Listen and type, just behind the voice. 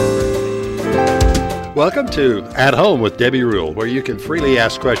Welcome to At Home with Debbie Rule, where you can freely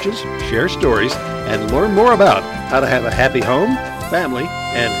ask questions, share stories, and learn more about how to have a happy home, family,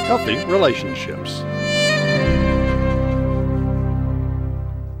 and healthy relationships.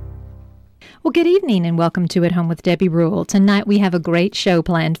 Well, good evening and welcome to At Home with Debbie Rule. Tonight we have a great show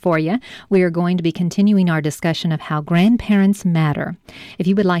planned for you. We are going to be continuing our discussion of how grandparents matter. If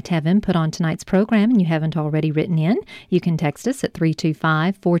you would like to have input on tonight's program and you haven't already written in, you can text us at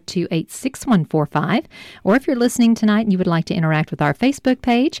 325-428-6145. Or if you're listening tonight and you would like to interact with our Facebook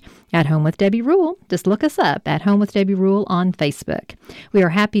page, At Home with Debbie Rule, just look us up, At Home with Debbie Rule on Facebook. We are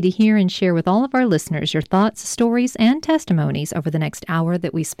happy to hear and share with all of our listeners your thoughts, stories, and testimonies over the next hour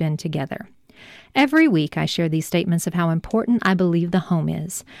that we spend together. Every week I share these statements of how important I believe the home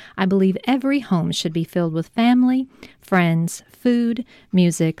is. I believe every home should be filled with family, friends, food,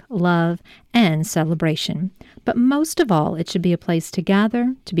 music, love, and celebration. But most of all, it should be a place to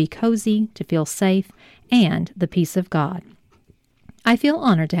gather, to be cozy, to feel safe, and the peace of God. I feel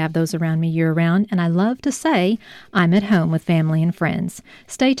honored to have those around me year-round, and I love to say I'm at home with family and friends.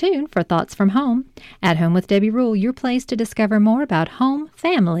 Stay tuned for Thoughts from Home. At Home with Debbie Rule, your place to discover more about home,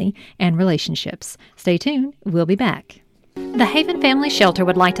 family, and relationships. Stay tuned. We'll be back. The Haven Family Shelter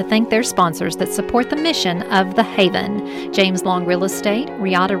would like to thank their sponsors that support the mission of The Haven: James Long Real Estate,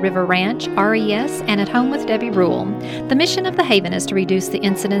 Riata River Ranch, RES, and At Home with Debbie Rule. The mission of The Haven is to reduce the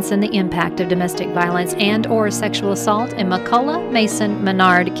incidence and the impact of domestic violence and or sexual assault in McCullough, Mason,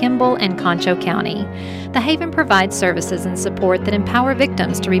 Menard, Kimball, and Concho County. The Haven provides services and support that empower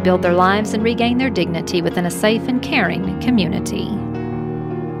victims to rebuild their lives and regain their dignity within a safe and caring community.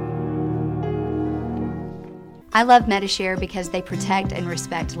 I love Medi-Share because they protect and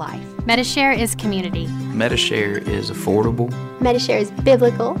respect life. Medi-Share is community. Medi-Share is affordable. Medi-Share is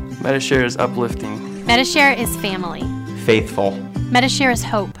biblical. Medi-Share is uplifting. Medi-Share is family. Faithful. Medi-Share is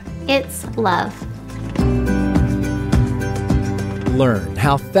hope. It's love. Learn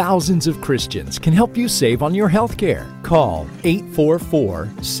how thousands of Christians can help you save on your health care. Call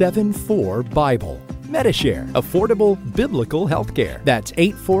 844-74-BIBLE. Medi-Share, affordable biblical health care. That's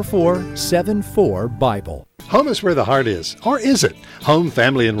 844-74-BIBLE. Home is where the heart is, or is it? Home,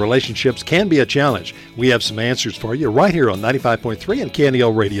 family, and relationships can be a challenge. We have some answers for you right here on 95.3 and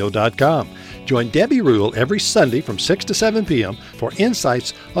KNELradio.com. Join Debbie Rule every Sunday from 6 to 7 p.m. for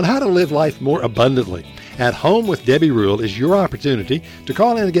insights on how to live life more abundantly. At Home with Debbie Rule is your opportunity to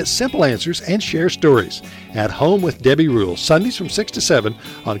call in and get simple answers and share stories. At Home with Debbie Rule, Sundays from 6 to 7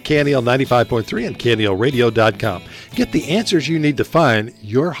 on KNEL 95.3 and KNELradio.com. Get the answers you need to find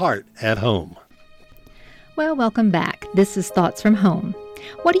your heart at home. Well, welcome back. This is Thoughts from Home.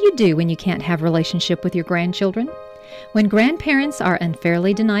 What do you do when you can't have a relationship with your grandchildren? When grandparents are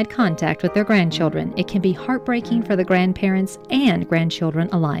unfairly denied contact with their grandchildren, it can be heartbreaking for the grandparents and grandchildren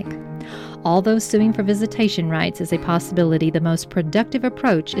alike. Although suing for visitation rights is a possibility, the most productive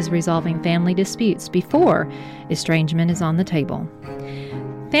approach is resolving family disputes before estrangement is on the table.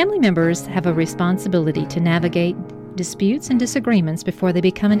 Family members have a responsibility to navigate disputes and disagreements before they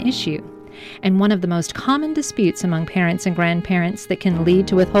become an issue. And one of the most common disputes among parents and grandparents that can lead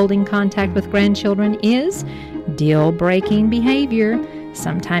to withholding contact with grandchildren is deal-breaking behavior.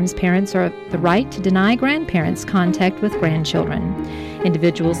 Sometimes parents are the right to deny grandparents contact with grandchildren.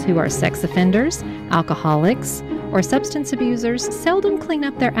 Individuals who are sex offenders, alcoholics, or substance abusers seldom clean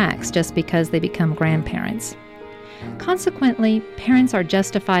up their acts just because they become grandparents. Consequently, parents are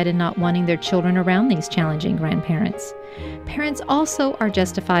justified in not wanting their children around these challenging grandparents. Parents also are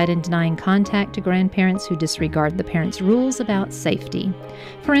justified in denying contact to grandparents who disregard the parents' rules about safety.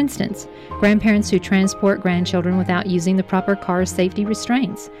 For instance, grandparents who transport grandchildren without using the proper car safety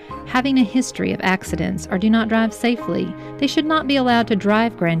restraints, having a history of accidents, or do not drive safely, they should not be allowed to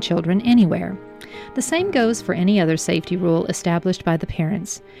drive grandchildren anywhere. The same goes for any other safety rule established by the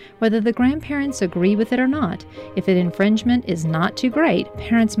parents. Whether the grandparents agree with it or not, if an infringement is not too great,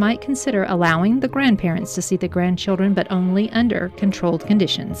 parents might consider allowing the grandparents to see the grandchildren, but only under controlled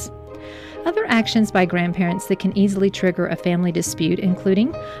conditions. Other actions by grandparents that can easily trigger a family dispute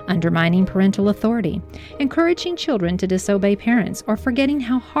including undermining parental authority, encouraging children to disobey parents, or forgetting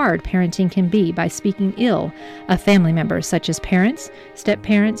how hard parenting can be by speaking ill of family members such as parents,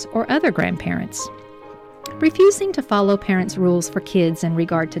 step-parents, or other grandparents. Refusing to follow parents' rules for kids in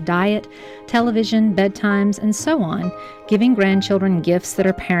regard to diet, television, bedtimes, and so on, giving grandchildren gifts that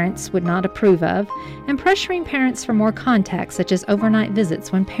our parents would not approve of, and pressuring parents for more contact such as overnight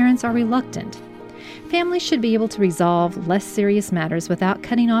visits when parents are reluctant. Families should be able to resolve less serious matters without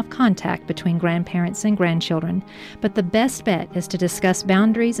cutting off contact between grandparents and grandchildren, but the best bet is to discuss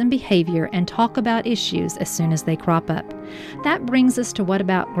boundaries and behavior and talk about issues as soon as they crop up. That brings us to what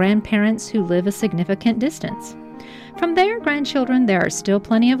about grandparents who live a significant distance? From their grandchildren, there are still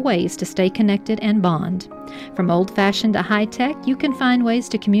plenty of ways to stay connected and bond. From old-fashioned to high-tech, you can find ways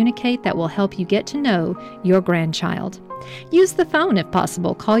to communicate that will help you get to know your grandchild. Use the phone if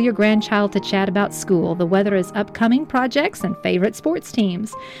possible. Call your grandchild to chat about school, the weather, his upcoming projects, and favorite sports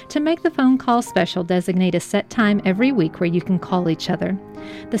teams. To make the phone call special, designate a set time every week where you can call each other.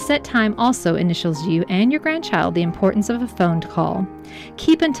 The set time also initials you and your grandchild the importance of a phone call.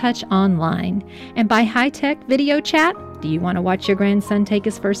 Keep in touch online. And by high-tech video chat, do you want to watch your grandson take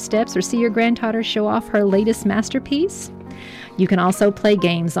his first steps or see your granddaughter show off her latest masterpiece? You can also play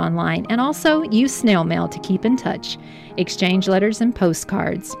games online and also use snail mail to keep in touch. Exchange letters and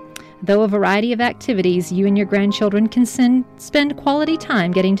postcards. Though a variety of activities, you and your grandchildren can spend quality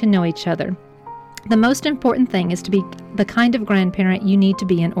time getting to know each other. The most important thing is to be the kind of grandparent you need to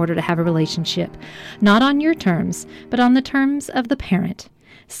be in order to have a relationship, not on your terms, but on the terms of the parent.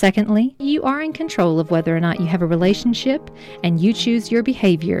 Secondly, you are in control of whether or not you have a relationship, and you choose your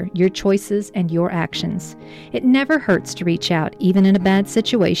behavior, your choices, and your actions. It never hurts to reach out, even in a bad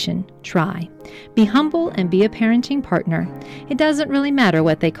situation. Try. Be humble and be a parenting partner. It doesn't really matter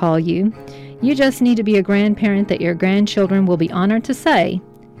what they call you. You just need to be a grandparent that your grandchildren will be honored to say,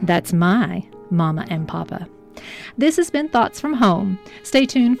 "That's my Mama and Papa." This has been Thoughts from Home. Stay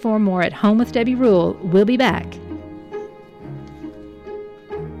tuned for more at Home with Debbie Rule. We'll be back.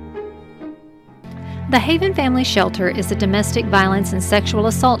 The Haven Family Shelter is a domestic violence and sexual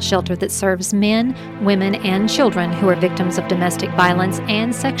assault shelter that serves men, women, and children who are victims of domestic violence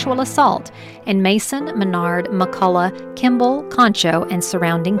and sexual assault in Mason, Menard, McCullough, Kimball, Concho, and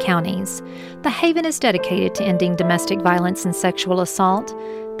surrounding counties. The Haven is dedicated to ending domestic violence and sexual assault.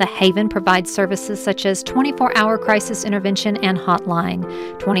 The Haven provides services such as 24-hour crisis intervention and hotline,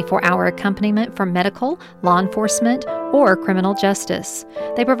 24-hour accompaniment for medical, law enforcement, or criminal justice.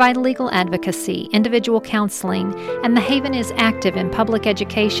 They provide legal advocacy, individual counseling, and the Haven is active in public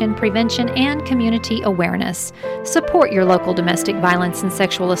education, prevention, and community awareness. Support your local domestic violence and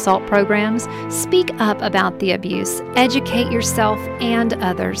sexual assault programs. Speak up about the abuse. Educate yourself and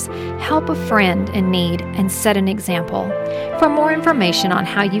others. Help a friend in need and set an example. For more information on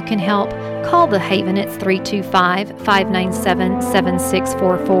how you can help, call the Haven at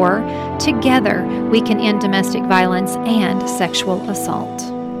 325-597-7644. Together, we can end domestic violence and sexual assault.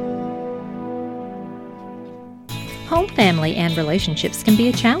 Home, family, and relationships can be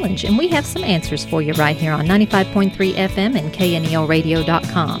a challenge, and we have some answers for you right here on 95.3 FM and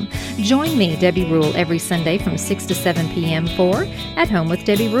KNELradio.com. Join me, Debbie Rule, every Sunday from 6 to 7 p.m. for At Home with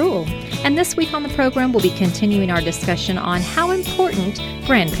Debbie Rule. And this week on the program, we'll be continuing our discussion on how important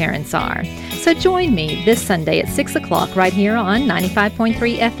grandparents are. So join me this Sunday at 6 o'clock right here on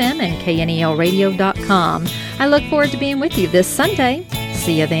 95.3 FM and KNELradio.com. I look forward to being with you this Sunday.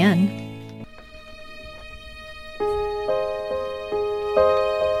 See you then.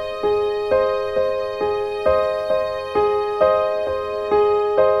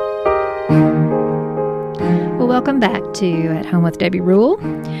 Welcome back to At Home with Debbie Rule,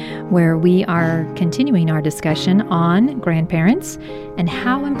 where we are continuing our discussion on grandparents and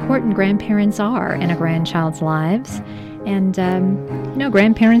how important grandparents are in a grandchild's lives. And,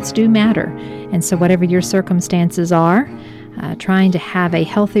 grandparents do matter. And so whatever your circumstances are, trying to have a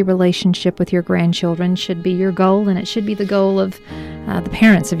healthy relationship with your grandchildren should be your goal, and it should be the goal of the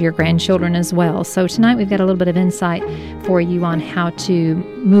parents of your grandchildren as well. So tonight we've got a little bit of insight for you on how to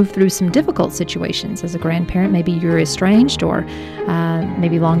move through some difficult situations as a grandparent. Maybe you're estranged, or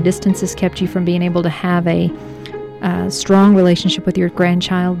maybe long distance has kept you from being able to have a strong relationship with your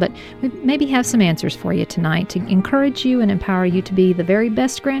grandchild, but we maybe have some answers for you tonight to encourage you and empower you to be the very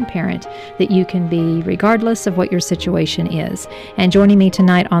best grandparent that you can be, regardless of what your situation is. And joining me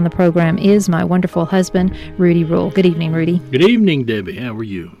tonight on the program is my wonderful husband, Rudy Rule. Good evening, Rudy. Good evening, Debbie. How are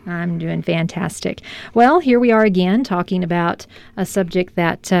you? I'm doing fantastic. Well, here we are again talking about a subject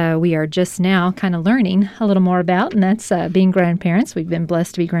that we are just now kind of learning a little more about, and that's being grandparents. We've been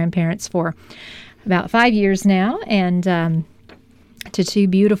blessed to be grandparents for about 5 years now, and to two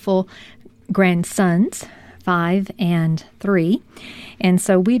beautiful grandsons, 5 and 3. And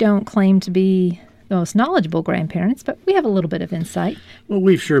so we don't claim to be the most knowledgeable grandparents, but we have a little bit of insight. Well,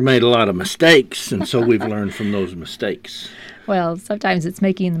 we've sure made a lot of mistakes, and so we've learned from those mistakes. Well, sometimes it's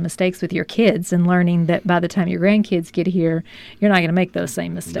making the mistakes with your kids and learning that by the time your grandkids get here, you're not going to make those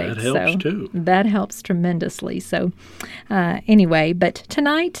same mistakes. That helps, too. That helps tremendously. So anyway, but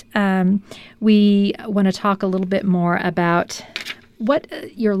tonight we want to talk a little bit more about what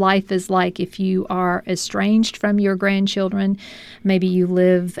your life is like if you are estranged from your grandchildren. Maybe you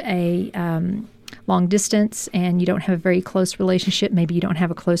live a long distance and you don't have a very close relationship. Maybe you don't have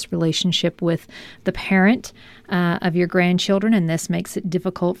a close relationship with the parent of your grandchildren, and this makes it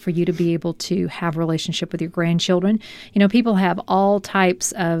difficult for you to be able to have a relationship with your grandchildren. You know, people have all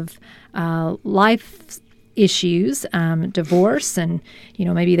types of life issues, divorce, and, you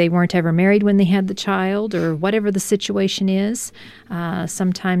know, maybe they weren't ever married when they had the child, or whatever the situation is.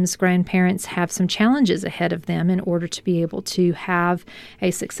 Sometimes grandparents have some challenges ahead of them in order to be able to have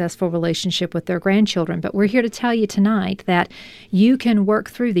a successful relationship with their grandchildren. But we're here to tell you tonight that you can work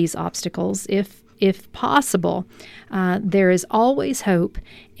through these obstacles if possible. There is always hope,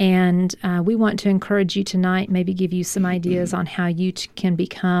 and we want to encourage you tonight, maybe give you some ideas on how you can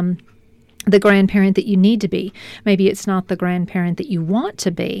become the grandparent that you need to be. Maybe it's not the grandparent that you want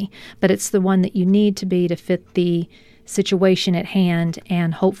to be, but it's the one that you need to be to fit the situation at hand,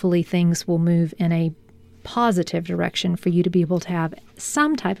 and hopefully things will move in a positive direction for you to be able to have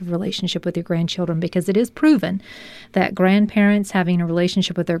some type of relationship with your grandchildren, because it is proven that grandparents having a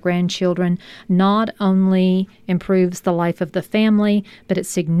relationship with their grandchildren not only improves the life of the family, but it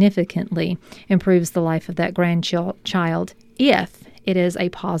significantly improves the life of that grandchild if it is a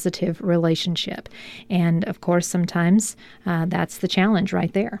positive relationship. And of course, sometimes that's the challenge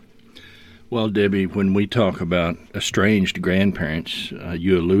right there. Well, Debbie, when we talk about estranged grandparents,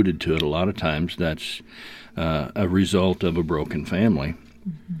 you alluded to it a lot of times, that's a result of a broken family.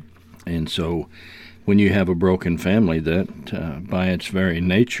 Mm-hmm. And so when you have a broken family, that by its very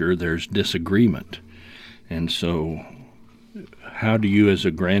nature, there's disagreement. And so how do you as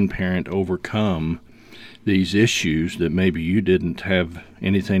a grandparent overcome these issues that maybe you didn't have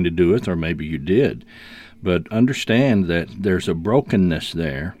anything to do with, or maybe you did? But understand that there's a brokenness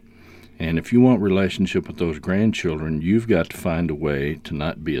there. And if you want relationship with those grandchildren, you've got to find a way to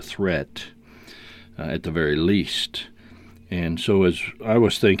not be a threat, at the very least. And so as I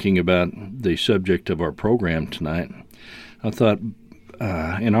was thinking about the subject of our program tonight, I thought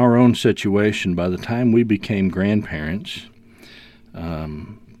in our own situation, by the time we became grandparents,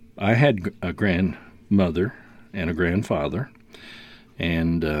 I had a grandmother and a grandfather,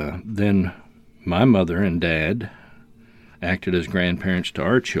 and then my mother and dad acted as grandparents to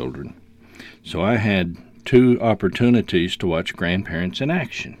our children. So I had two opportunities to watch grandparents in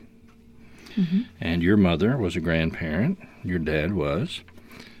action. Mm-hmm. And your mother was a grandparent, your dad was.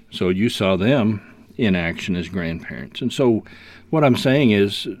 So you saw them in action as grandparents. And so what I'm saying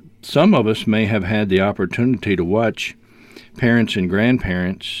is some of us may have had the opportunity to watch parents and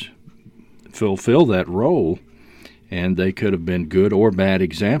grandparents fulfill that role, and they could have been good or bad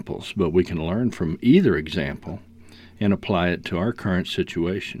examples, but we can learn from either example and apply it to our current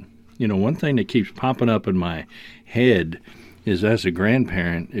situation. You know, one thing that keeps popping up in my head is, as a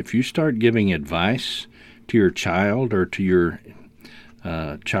grandparent, if you start giving advice to your child or to your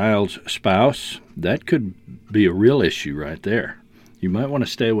child's spouse, that could be a real issue right there. You might want to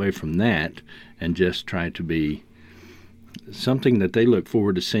stay away from that and just try to be something that they look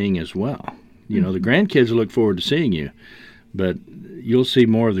forward to seeing as well. You know, the grandkids look forward to seeing you, but you'll see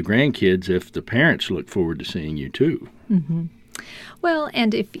more of the grandkids if the parents look forward to seeing you too. Mm-hmm. Well,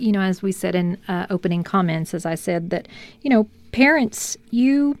 and if, you know, as we said in opening comments, as I said, that, you know, parents,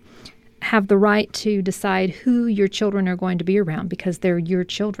 you have the right to decide who your children are going to be around because they're your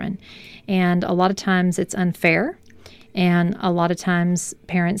children. And a lot of times it's unfair. And a lot of times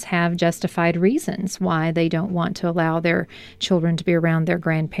parents have justified reasons why they don't want to allow their children to be around their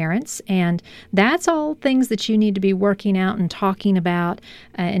grandparents. And that's all things that you need to be working out and talking about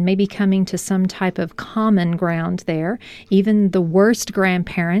and maybe coming to some type of common ground there. Even the worst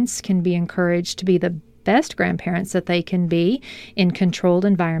grandparents can be encouraged to be the best grandparents that they can be in controlled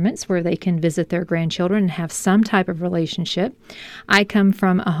environments where they can visit their grandchildren and have some type of relationship. I come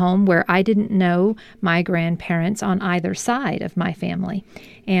from a home where I didn't know my grandparents on either side of my family.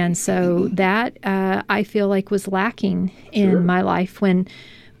 And so that I feel like was lacking in my life when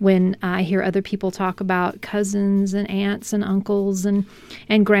when I hear other people talk about cousins and aunts and uncles and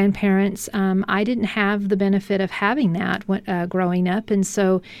grandparents, I didn't have the benefit of having that growing up. And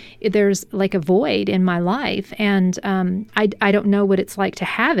so there's like a void in my life. And I don't know what it's like to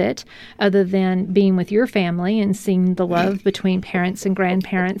have it other than being with your family and seeing the love between parents and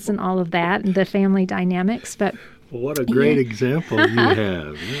grandparents and all of that and the family dynamics. But well, what a great example you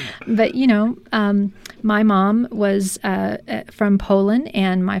have. Yeah. But, my mom was from Poland,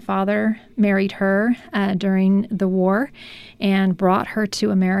 and my father married her during the war and brought her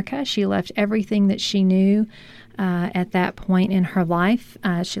to America. She left everything that she knew at that point in her life.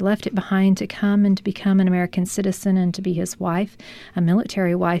 She left it behind to come and to become an American citizen and to be his wife, a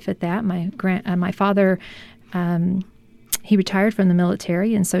military wife at that. My father... he retired from the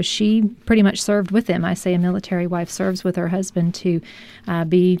military, and so she pretty much served with him. I say a military wife serves with her husband to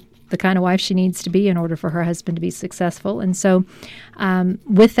be the kind of wife she needs to be in order for her husband to be successful. And so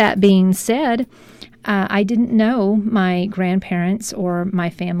with that being said, I didn't know my grandparents or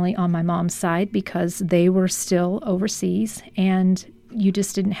my family on my mom's side because they were still overseas, and you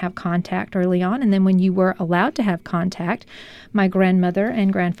just didn't have contact early on. And then when you were allowed to have contact, my grandmother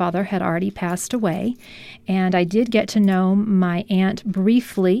and grandfather had already passed away. And I did get to know my aunt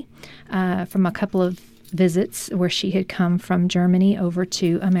briefly from a couple of visits where she had come from Germany over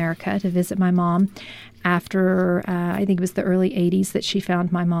to America to visit my mom after, I think it was the early 80s that she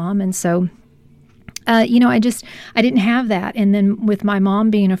found my mom. And so I didn't have that. And then with my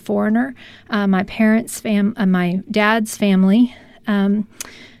mom being a foreigner, my dad's family,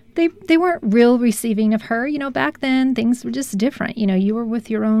 they weren't real receiving of her. Back then things were just different. You were with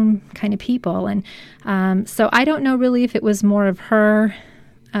your own kind of people. And so I don't know really if it was more of her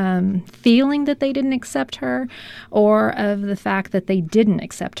feeling that they didn't accept her or of the fact that they didn't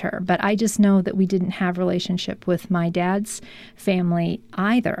accept her. But I just know that we didn't have relationship with my dad's family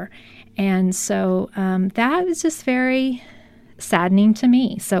either. And so that was just very saddening to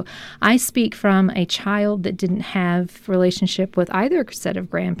me. So I speak from a child that didn't have relationship with either set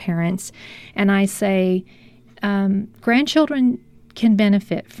of grandparents, and I say grandchildren can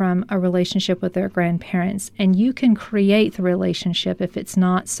benefit from a relationship with their grandparents, and you can create the relationship if it's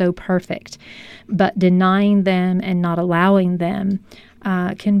not so perfect. But denying them and not allowing them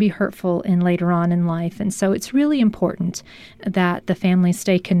can be hurtful later on in life. And so it's really important that the family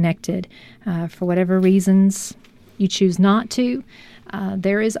stay connected for whatever reasons you choose not to.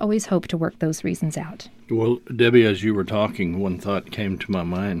 There is always hope to work those reasons out. Well, Debbie, as you were talking, one thought came to my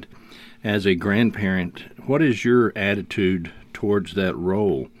mind. As a grandparent, what is your attitude towards that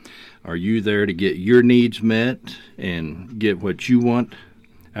role? Are you there to get your needs met and get what you want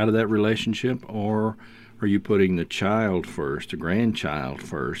out of that relationship, or are you putting the child first, the grandchild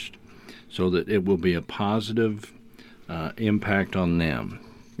first, so that it will be a positive impact on them?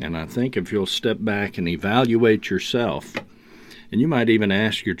 And I think if you'll step back and evaluate yourself, and you might even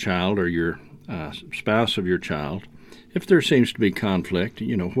ask your child or your spouse of your child, if there seems to be conflict,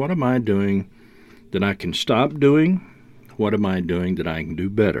 what am I doing that I can stop doing? What am I doing that I can do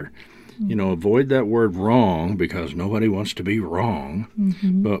better? Avoid that word wrong, because nobody wants to be wrong.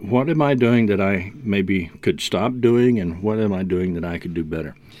 Mm-hmm. But what am I doing that I maybe could stop doing, and what am I doing that I could do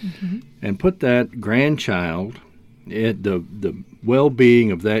better? Mm-hmm. And put that grandchild, the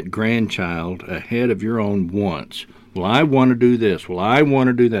well-being of that grandchild ahead of your own wants. Well, I want to do this. Well, I want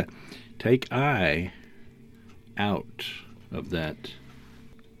to do that. Take I out of that.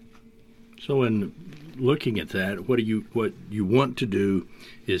 So in looking at that, what you want to do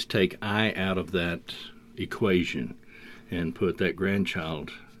is take I out of that equation and put that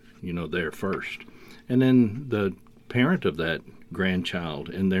grandchild, there first. And then the parent of that grandchild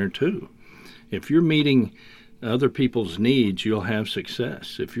in there too. If you're meeting other people's needs, you'll have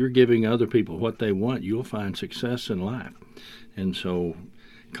success. If you're giving other people what they want, you'll find success in life. And so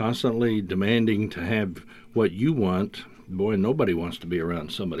constantly demanding to have what you want, boy, nobody wants to be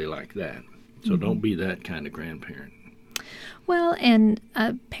around somebody like that. So don't be that kind of grandparent. Well, and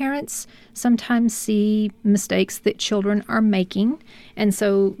parents sometimes see mistakes that children are making, and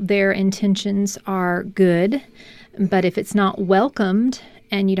so their intentions are good. But if it's not welcomed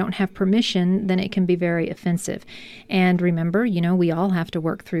and you don't have permission, then it can be very offensive. And remember, we all have to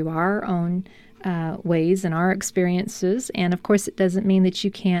work through our own ways and our experiences. And of course, it doesn't mean that you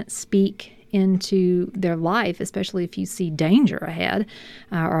can't speak into their life, especially if you see danger ahead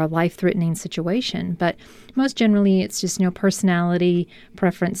or a life-threatening situation. But most generally, it's just personality,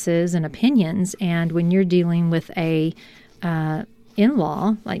 preferences, and opinions. And when you're dealing with a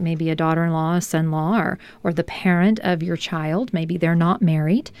in-law, like maybe a daughter-in-law, a son-in-law, or the parent of your child, maybe they're not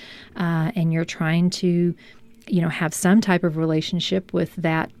married, and you're trying to have some type of relationship with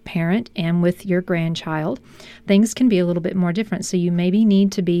that parent and with your grandchild, things can be a little bit more different. So you maybe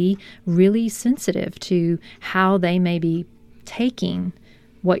need to be really sensitive to how they may be taking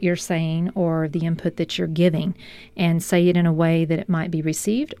what you're saying or the input that you're giving, and say it in a way that it might be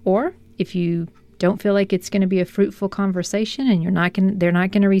received. Or if you don't feel like it's going to be a fruitful conversation and they're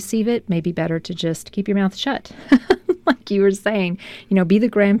not going to receive it, maybe better to just keep your mouth shut. Like you were saying, be the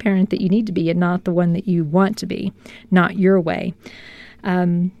grandparent that you need to be and not the one that you want to be, not your way.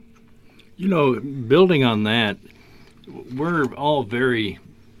 Building on that, we're all very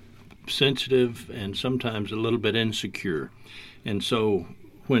sensitive and sometimes a little bit insecure. And so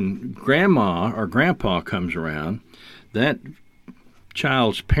when grandma or grandpa comes around, that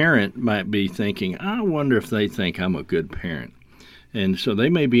child's parent might be thinking, I wonder if they think I'm a good parent. And so they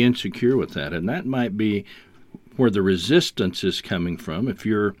may be insecure with that. And that might be where the resistance is coming from, if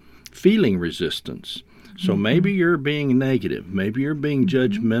you're feeling resistance. So maybe you're being negative. Maybe you're being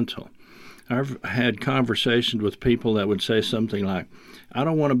judgmental. I've had conversations with people that would say something like, I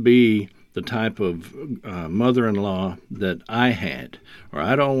don't want to be the type of mother-in-law that I had, or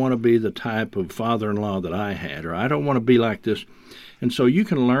I don't want to be the type of father-in-law that I had, or I don't want to be like this. And so you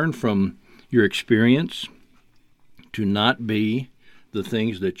can learn from your experience to not be the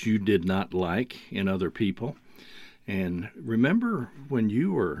things that you did not like in other people. And remember when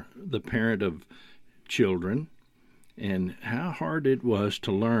you were the parent of children and how hard it was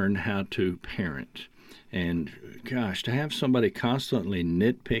to learn how to parent. And gosh, to have somebody constantly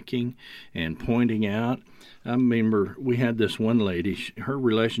nitpicking and pointing out. I remember we had this one lady, her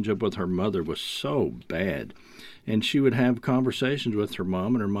relationship with her mother was so bad. And she would have conversations with her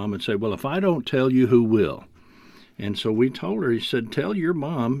mom, and her mom would say, well, if I don't tell you, who will? And so we told her, he said, tell your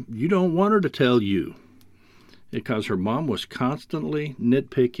mom you don't want her to tell you. Because her mom was constantly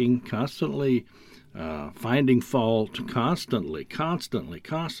nitpicking, constantly finding fault, constantly,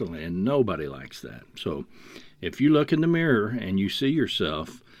 and nobody likes that. So if you look in the mirror and you see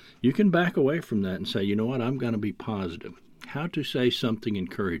yourself, you can back away from that and say, you know what, I'm going to be positive. How to say something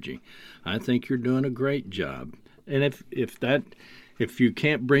encouraging. I think you're doing a great job. And if you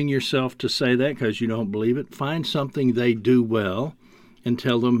can't bring yourself to say that because you don't believe it, find something they do well and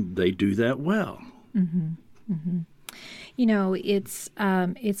tell them they do that well. Mm-hmm. Mm-hmm.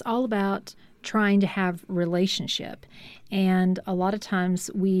 It's all about trying to have relationship, and a lot of times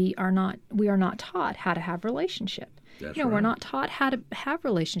we are not taught how to have relationship. That's right. We're not taught how to have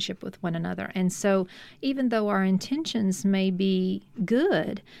relationship with one another, and so even though our intentions may be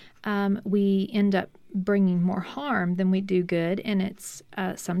good, we end up bringing more harm than we do good. And it's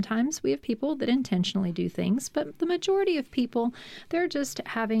sometimes we have people that intentionally do things, but the majority of people, they're just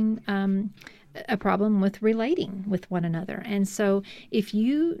having a problem with relating with one another. And so if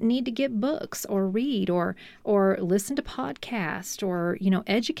you need to get books or read or listen to podcasts or,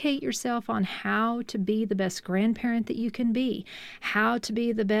 educate yourself on how to be the best grandparent that you can be, how to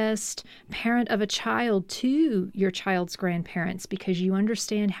be the best parent of a child to your child's grandparents, because you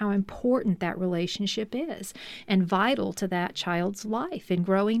understand how important that relationship is and vital to that child's life in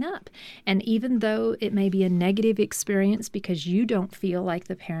growing up. And even though it may be a negative experience because you don't feel like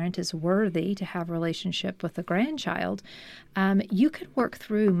the parent is worthy to have a relationship with a grandchild, you can work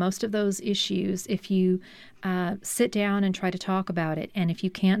through most of those issues if you sit down and try to talk about it. And if you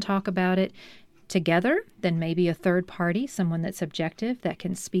can't talk about it together, then maybe a third party, someone that's objective, that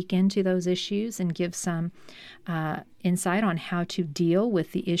can speak into those issues and give some insight on how to deal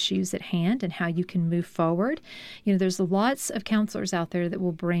with the issues at hand and how you can move forward. There's lots of counselors out there that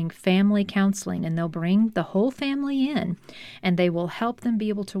will bring family counseling, and they'll bring the whole family in, and they will help them be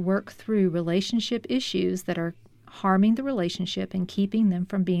able to work through relationship issues that are harming the relationship and keeping them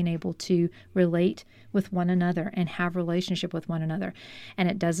from being able to relate with one another and have relationship with one another. And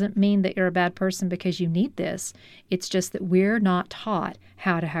it doesn't mean that you're a bad person because you need this. It's just that we're not taught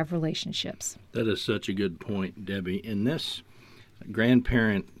how to have relationships. That is such a good point, Debbie. In this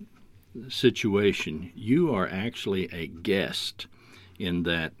grandparent situation, you are actually a guest in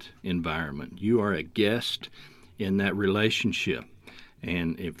that environment. You are a guest in that relationship.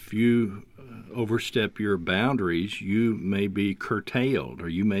 And if you overstep your boundaries, you may be curtailed or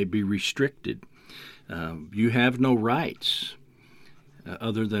you may be restricted. You have no rights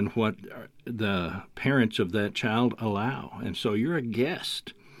other than what the parents of that child allow. And so you're a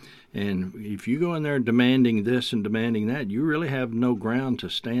guest. And if you go in there demanding this and demanding that, you really have no ground to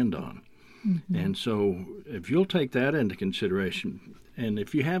stand on. Mm-hmm. And so if you'll take that into consideration, and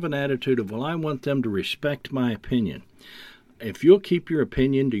if you have an attitude of, well, I want them to respect my opinion, if you'll keep your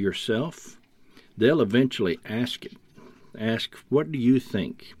opinion to yourself, they'll eventually ask it. Ask, what do you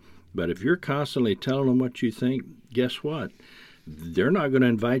think? But if you're constantly telling them what you think, guess what? They're not going to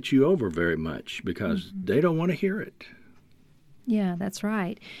invite you over very much because they don't want to hear it. Yeah, that's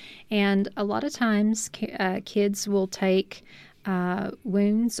right. And a lot of times kids will take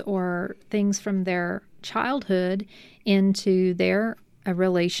wounds or things from their childhood into their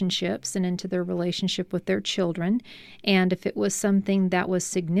relationships and into their relationship with their children. And if it was something that was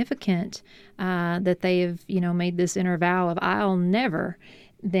significant, that they have, made this inner vow of, I'll never,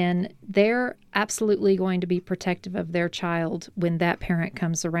 then they're absolutely going to be protective of their child when that parent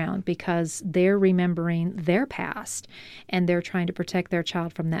comes around, because they're remembering their past and they're trying to protect their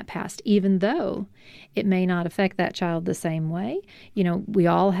child from that past, even though it may not affect that child the same way. We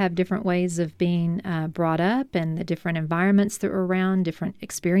all have different ways of being brought up and the different environments that we're around, different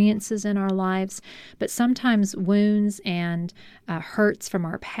experiences in our lives. But sometimes wounds and hurts from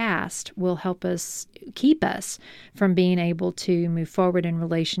our past will help us, keep us from being able to move forward in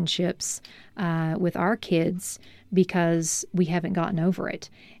relationships with our kids because we haven't gotten over it.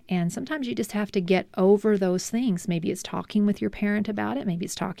 And sometimes you just have to get over those things. Maybe it's talking with your parent about it. Maybe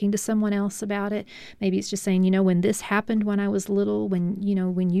it's talking to someone else about it. Maybe it's just saying, when this happened when I was little, when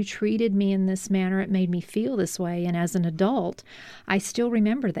you treated me in this manner, it made me feel this way. And as an adult, I still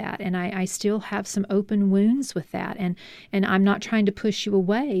remember that. And I still have some open wounds with that. And I'm not trying to push you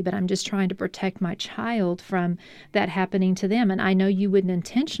away, but I'm just trying to protect my child from that happening to them. And I know you wouldn't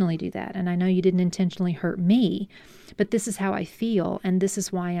intentionally do that. And I know you didn't intentionally hurt me. But this is how I feel, and this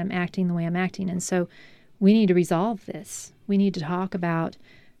is why I'm acting the way I'm acting. And so we need to resolve this. We need to talk about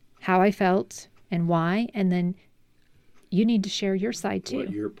how I felt and why, and then you need to share your side too.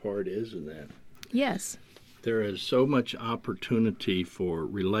 What your part is in that. Yes. There is so much opportunity for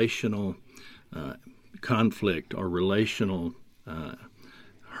relational conflict or relational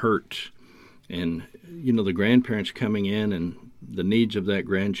hurt. And, the grandparents coming in and the needs of that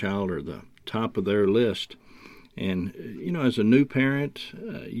grandchild are the top of their list. And, as a new parent,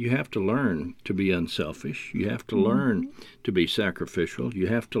 you have to learn to be unselfish. You have to learn to be sacrificial. You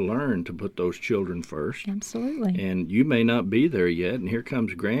have to learn to put those children first. Absolutely. And you may not be there yet, and here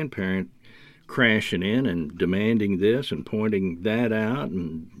comes grandparent crashing in and demanding this and pointing that out.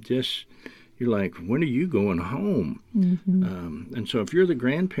 And just, you're like, when are you going home? Mm-hmm. And so if you're the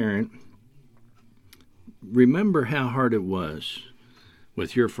grandparent, remember how hard it was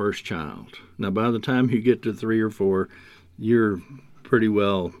with your first child. Now, by the time you get to 3 or 4, you're pretty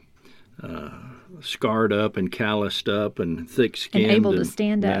well scarred up and calloused up and thick-skinned. And able to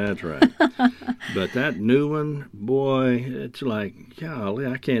stand up. That's right. But that new one, boy, it's like, golly,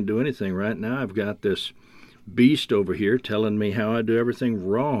 I can't do anything right now. I've got this beast over here telling me how I do everything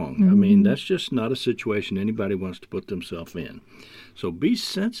wrong. Mm-hmm. I mean, that's just not a situation anybody wants to put themselves in. So be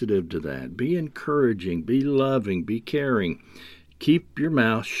sensitive to that. Be encouraging. Be loving. Be caring. Keep your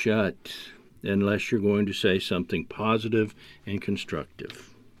mouth shut unless you're going to say something positive and constructive.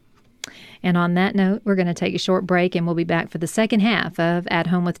 And on that note, we're going to take a short break, and we'll be back for the second half of At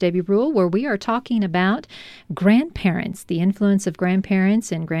Home with Debbie Rule, where we are talking about grandparents, the influence of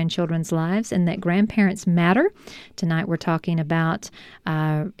grandparents in grandchildren's lives, and that grandparents matter. Tonight we're talking about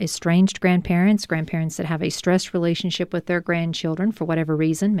estranged grandparents, grandparents that have a stressed relationship with their grandchildren for whatever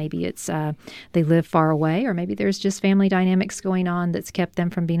reason. Maybe it's they live far away, or maybe there's just family dynamics going on that's kept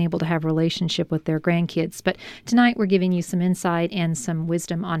them from being able to have a relationship with their grandkids. But tonight we're giving you some insight and some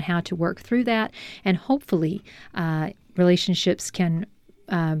wisdom on how to work through that, and hopefully relationships can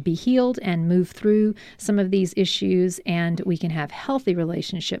be healed and move through some of these issues, and we can have healthy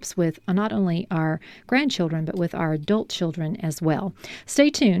relationships with not only our grandchildren, but with our adult children as well. Stay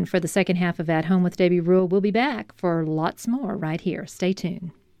tuned for the second half of At Home with Debbie Rule. We'll be back for lots more right here. Stay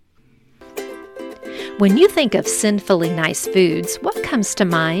tuned. When you think of sinfully nice foods, what comes to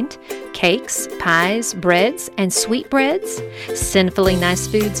mind? Cakes, pies, breads, and sweetbreads? Sinfully Nice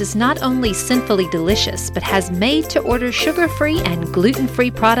Foods is not only sinfully delicious, but has made-to-order sugar-free and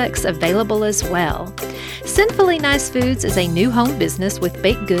gluten-free products available as well. Sinfully Nice Foods is a new home business with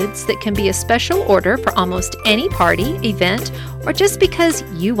baked goods that can be a special order for almost any party, event, or just because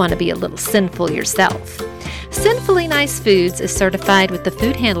you want to be a little sinful yourself. Sinfully Nice Foods is certified with the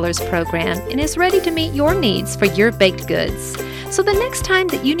Food Handlers Program and is ready to meet your needs for your baked goods. So the next time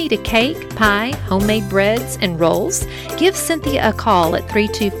that you need a cake, pie, homemade breads, and rolls, give Cynthia a call at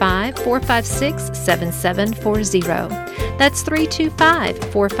 325-456-7740. That's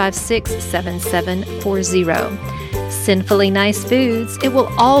 325-456-7740. Sinfully Nice Foods, it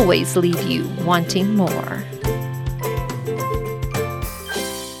will always leave you wanting more.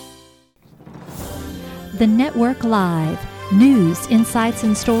 The Network Live, News, insights,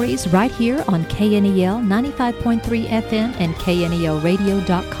 and stories right here on KNEL 95.3 FM and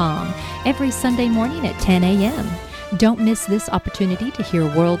KNELradio.com every Sunday morning at 10 a.m. Don't miss this opportunity to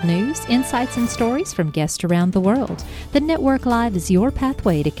hear world news, insights, and stories from guests around the world. The Network Live is your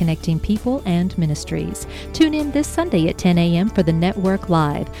pathway to connecting people and ministries. Tune in this Sunday at 10 a.m. for the Network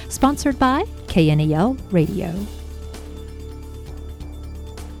Live, sponsored by KNEL Radio.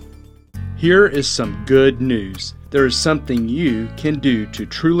 Here is some good news. There is something you can do to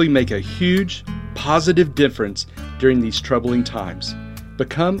truly make a huge, positive difference during these troubling times.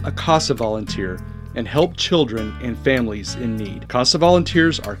 Become a CASA volunteer and help children and families in need. CASA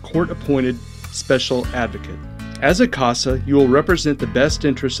volunteers are court-appointed special advocate. As a CASA, you will represent the best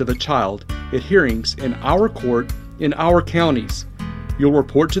interests of a child at hearings in our court in our counties. You'll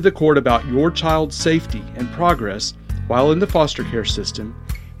report to the court about your child's safety and progress while in the foster care system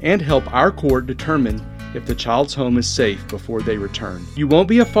and help our court determine if the child's home is safe before they return. You won't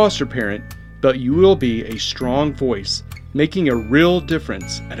be a foster parent, but you will be a strong voice, making a real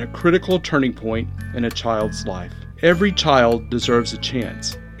difference at a critical turning point in a child's life. Every child deserves a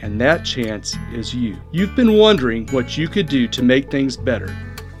chance, and that chance is you. You've been wondering what you could do to make things better.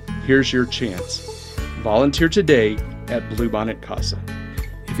 Here's your chance. Volunteer today at Bluebonnet CASA.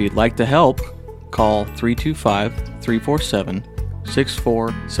 If you'd like to help, call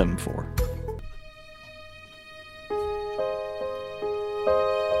 325-347-6474.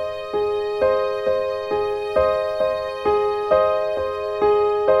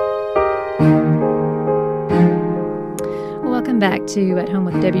 Back to At Home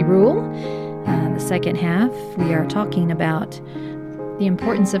with Debbie Rule. The second half, we are talking about the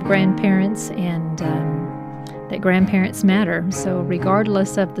importance of grandparents and that grandparents matter. So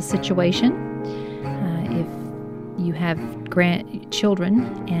regardless of the situation, if you have children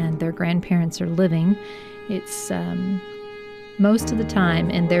and their grandparents are living, it's most of the time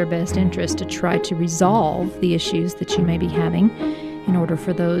in their best interest to try to resolve the issues that you may be having in order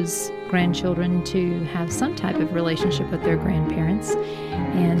for those grandchildren to have some type of relationship with their grandparents.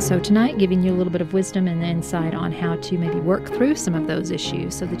 And so tonight, giving you a little bit of wisdom and insight on how to maybe work through some of those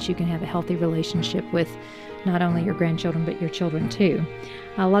issues so that you can have a healthy relationship with not only your grandchildren, but your children too.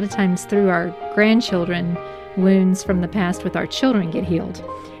 A lot of times through our grandchildren, wounds from the past with our children get healed.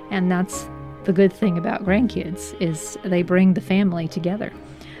 And that's the good thing about grandkids, is they bring the family together.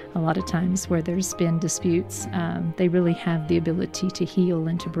 A lot of times where there's been disputes, they really have the ability to heal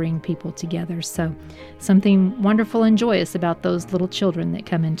and to bring people together. So something wonderful and joyous about those little children that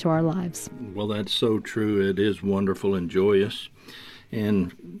come into our lives. Well, that's so true. It is wonderful and joyous.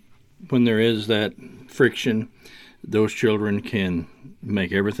 And when there is that friction, those children can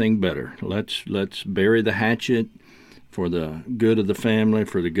make everything better. Let's bury the hatchet for the good of the family,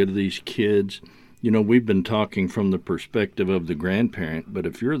 for the good of these kids. You know, we've been talking from the perspective of the grandparent, but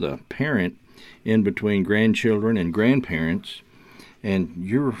if you're the parent in between grandchildren and grandparents, and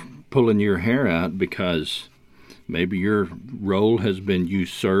you're pulling your hair out because maybe your role has been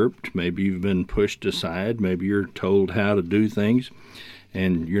usurped, maybe you've been pushed aside, maybe you're told how to do things,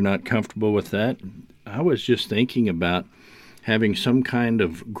 and you're not comfortable with that, I was just thinking about having some kind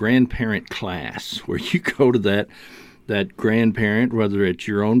of grandparent class where you go to that grandparent, whether it's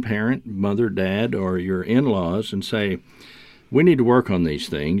your own parent, mother, dad, or your in-laws, and say, we need to work on these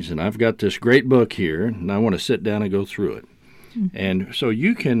things, and I've got this great book here, and I want to sit down and go through it. Mm-hmm. And so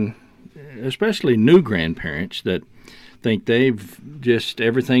you can, especially new grandparents that think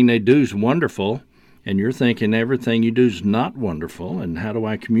everything they do is wonderful, and you're thinking everything you do is not wonderful, and how do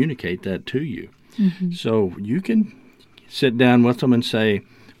I communicate that to you? Mm-hmm. So you can sit down with them and say,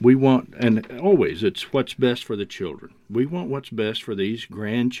 we want, and always it's what's best for the children. We want what's best for these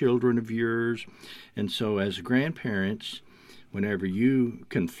grandchildren of yours. And so as grandparents, whenever you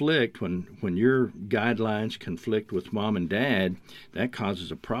conflict, when your guidelines conflict with mom and dad, that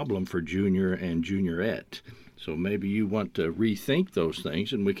causes a problem for junior and juniorette. So maybe you want to rethink those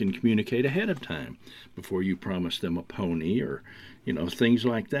things, and we can communicate ahead of time before you promise them a pony or, things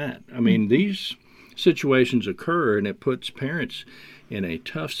like that. I mean, these situations occur, and it puts parents in a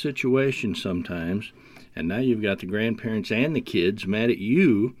tough situation sometimes, and now you've got the grandparents and the kids mad at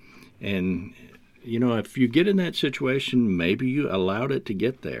you, and if you get in that situation, maybe you allowed it to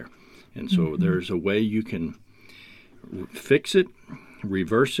get there, and so there's a way you can fix it,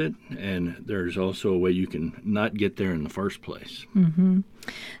 reverse it, and there's also a way you can not get there in the first place. Mm-hmm.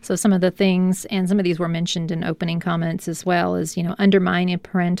 So some of the things, and some of these were mentioned in opening comments as well, is, undermining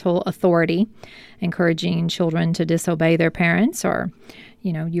parental authority, encouraging children to disobey their parents, or,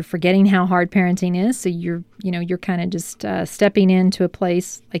 you're forgetting how hard parenting is. So you're kind of just stepping into a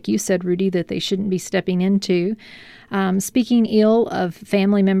place, like you said, Rudy, that they shouldn't be stepping into. Speaking ill of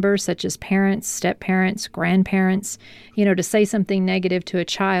family members such as parents, step-parents, grandparents, to say something negative to a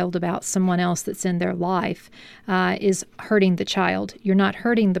child about someone else that's in their life is hurting the child. You're not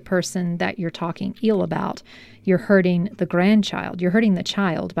hurting the person that you're talking ill about. You're hurting the grandchild. You're hurting the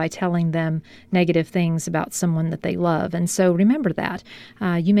child by telling them negative things about someone that they love. And so remember that.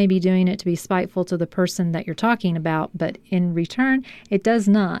 You may be doing it to be spiteful to the person that you're talking about, but in return, it does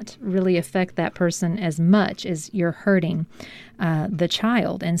not really affect that person as much as you're hurting the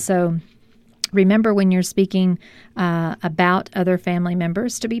child. And so remember, when you're speaking about other family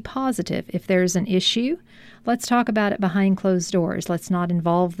members, to be positive. If there's an issue, let's talk about it behind closed doors. Let's not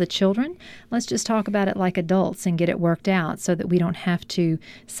involve the children. Let's just talk about it like adults and get it worked out so that we don't have to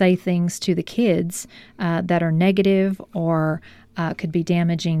say things to the kids that are negative or could be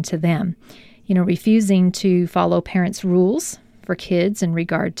damaging to them. Refusing to follow parents' rules for kids in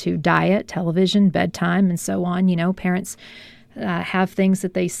regard to diet, television, bedtime, and so on. Parents have things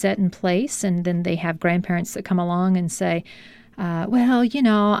that they set in place, and then they have grandparents that come along and say,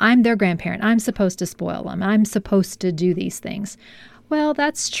 I'm their grandparent. I'm supposed to spoil them. I'm supposed to do these things. Well,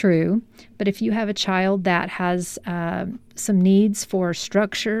 that's true. But if you have a child that has some needs for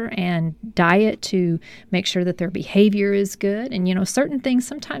structure and diet to make sure that their behavior is good, and, certain things,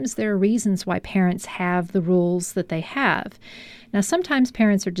 sometimes there are reasons why parents have the rules that they have. Now, sometimes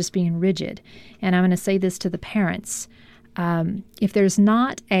parents are just being rigid. And I'm going to say this to the parents. If there's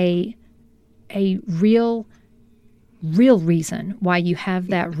not a real reason why you have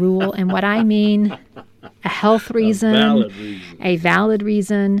that rule, and what I mean, a health reason, a valid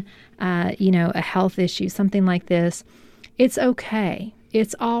reason, a health issue, something like this, it's okay.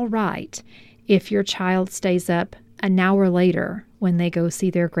 It's all right if your child stays up an hour later when they go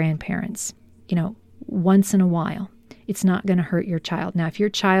see their grandparents, once in a while. It's not going to hurt your child. Now, if your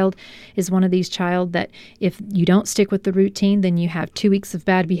child is one of these child that if you don't stick with the routine, then you have 2 weeks of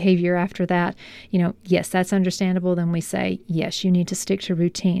bad behavior after that, yes, that's understandable. Then we say, yes, you need to stick to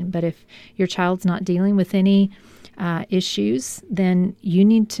routine. But if your child's not dealing with any issues, then you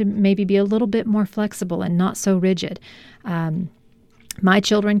need to maybe be a little bit more flexible and not so rigid. My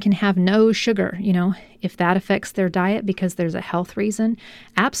children can have no sugar, if that affects their diet because there's a health reason,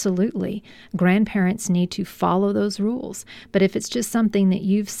 absolutely. Grandparents need to follow those rules. But if it's just something that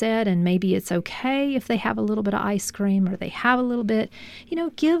you've said, and maybe it's okay if they have a little bit of ice cream or they have a little bit,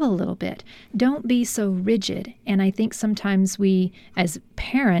 give a little bit. Don't be so rigid. And I think sometimes we, as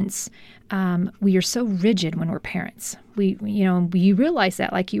parents, we are so rigid when we're parents. You realize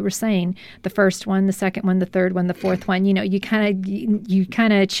that, like you were saying, the first one, the second one, the third one, the fourth one, you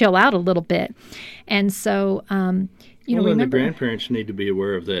kind of chill out a little bit. And so, remember, the grandparents need to be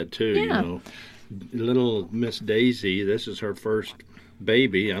aware of that too. Yeah. Little Miss Daisy, this is her first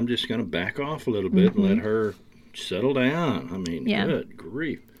baby. I'm just going to back off a little bit and let her settle down. I mean, good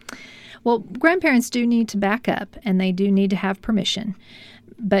grief. Well, grandparents do need to back up, and they do need to have permission.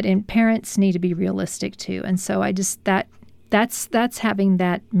 But parents need to be realistic too. And so that's having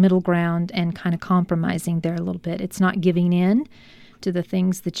that middle ground and kind of compromising there a little bit. It's not giving in to the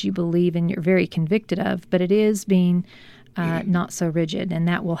things that you believe and you're very convicted of, but it is being not so rigid, and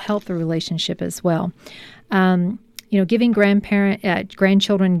that will help the relationship as well. Giving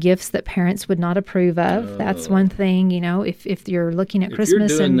grandchildren gifts that parents would not approve of. That's one thing, if you're looking at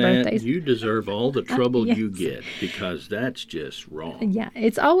Christmas and birthdays. You deserve all the trouble you get, because that's just wrong. Yeah,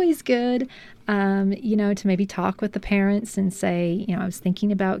 it's always good, to maybe talk with the parents and say, I was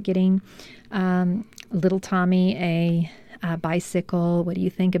thinking about getting little Tommy a bicycle. What do you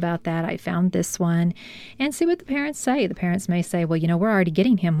think about that? I found this one. And see what the parents say. The parents may say, well, we're already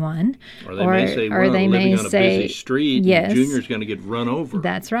getting him one. Or they may say, we're living on a busy street, yes, and Junior's going to get run over.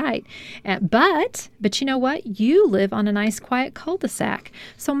 That's right. But you know what? You live on a nice, quiet cul-de-sac.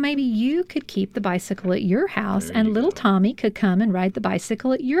 So maybe you could keep the bicycle at your house, and little Tommy could come and ride the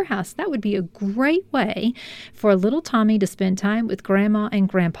bicycle at your house. That would be a great way for little Tommy to spend time with Grandma and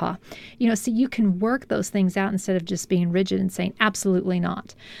Grandpa. So you can work those things out instead of just being rigid and saying absolutely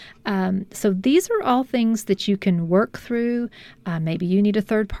not. So these are all things that you can work through. Maybe you need a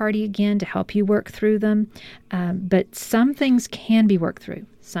third party again to help you work through them. But some things can be worked through.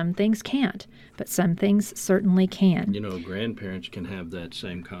 Some things can't, but some things certainly can. Grandparents can have that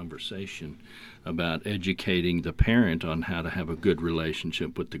same conversation about educating the parent on how to have a good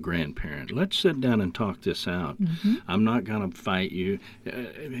relationship with the grandparent. Let's sit down and talk this out. Mm-hmm. I'm not going to fight you.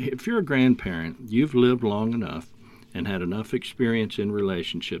 If you're a grandparent, you've lived long enough and had enough experience in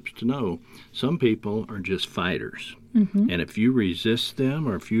relationships to know some people are just fighters. And if you resist them,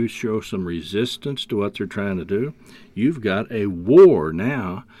 or if you show some resistance to what they're trying to do, you've got a war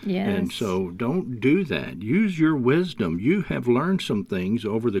now. Yes. And so don't do that. Use your wisdom. You have learned some things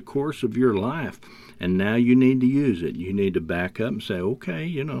over the course of your life, and now you need to use it. You need to back up and say,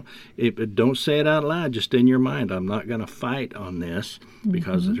 okay, don't say it out loud, just in your mind. I'm not going to fight on this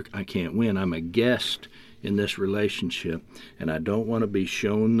because I can't win. I'm a guest in this relationship, and I don't want to be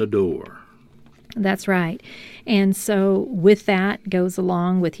shown the door. That's right. And so with that goes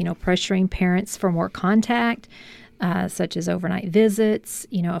along with, pressuring parents for more contact, such as overnight visits.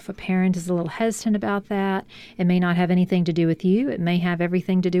 If a parent is a little hesitant about that, it may not have anything to do with you. It may have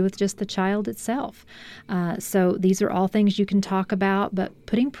everything to do with just the child itself. So these are all things you can talk about, but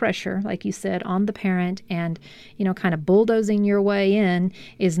putting pressure, like you said, on the parent and, kind of bulldozing your way in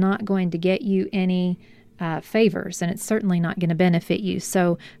is not going to get you any favors, and it's certainly not going to benefit you.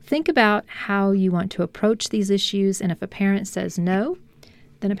 So think about how you want to approach these issues, and if a parent says no,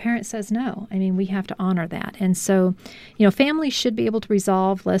 then a parent says no. I mean, we have to honor that. And so, families should be able to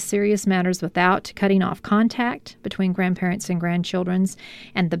resolve less serious matters without cutting off contact between grandparents and grandchildren,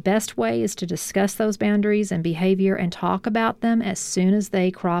 and the best way is to discuss those boundaries and behavior and talk about them as soon as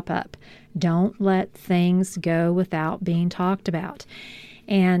they crop up. Don't let things go without being talked about.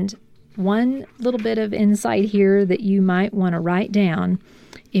 And one little bit of insight here that you might want to write down: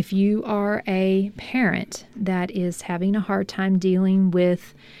 if you are a parent that is having a hard time dealing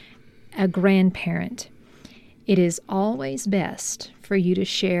with a grandparent, it is always best for you to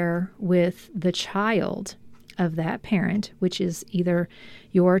share with the child of that parent, which is either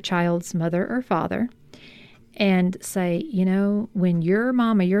your child's mother or father, and say, when your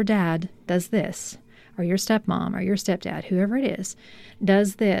mom or your dad does this, or your stepmom or your stepdad, whoever it is,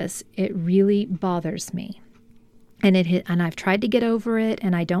 does this, it really bothers me. And I've tried to get over it,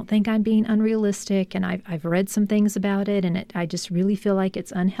 and I don't think I'm being unrealistic, and I've read some things about it, and I just really feel like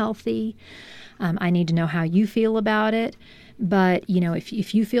it's unhealthy. I need to know how you feel about it. But,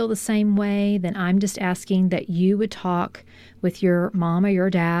 if you feel the same way, then I'm just asking that you would talk with your mom or your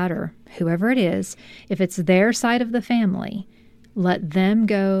dad or whoever it is. If it's their side of the family, let them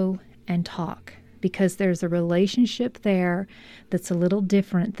go and talk, because there's a relationship there that's a little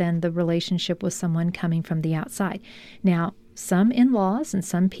different than the relationship with someone coming from the outside. Now, some in-laws and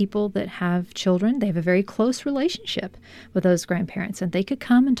some people that have children, they have a very close relationship with those grandparents, and they could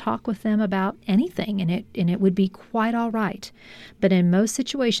come and talk with them about anything, and it would be quite all right. But in most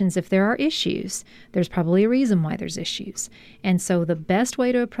situations, if there are issues, there's probably a reason why there's issues. And so the best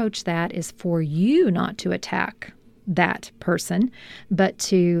way to approach that is for you not to attack that person, but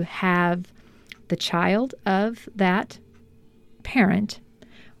to have the child of that parent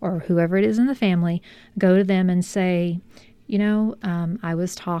or whoever it is in the family go to them and say, I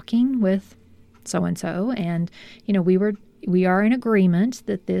was talking with so-and-so, and, we are in agreement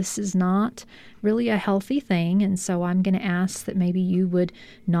that this is not really a healthy thing, and so I'm going to ask that maybe you would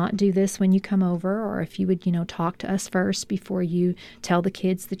not do this when you come over, or if you would, talk to us first before you tell the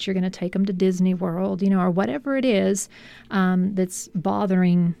kids that you're going to take them to Disney World, or whatever it is that's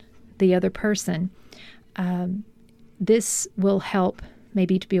bothering the other person. This will help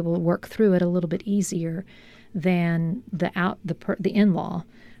maybe to be able to work through it a little bit easier than the in-law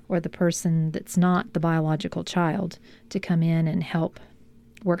or the person that's not the biological child to come in and help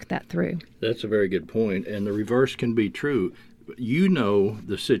work that through. That's a very good point, and the reverse can be true. You know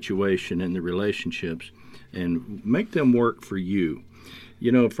the situation and the relationships, and make them work for you.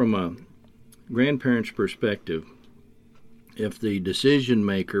 From a grandparent's perspective, if the decision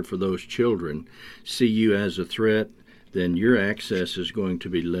maker for those children see you as a threat, then your access is going to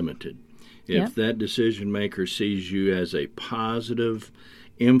be limited. If that decision maker sees you as a positive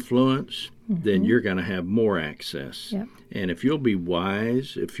influence, then you're going to have more access. Yep. And if you'll be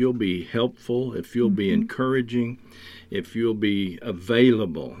wise, if you'll be helpful, if you'll be encouraging, if you'll be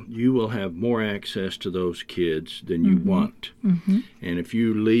available, you will have more access to those kids than you want. And if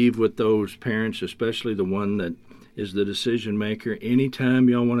you leave with those parents, especially the one that is the decision maker, anytime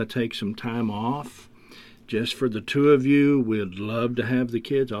y'all want to take some time off, just for the two of you, we'd love to have the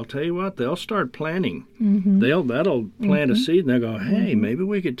kids. I'll tell you what, they'll start planning. That'll plant a seed, and they'll go, hey, maybe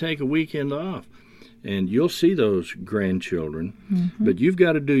we could take a weekend off. And you'll see those grandchildren, but you've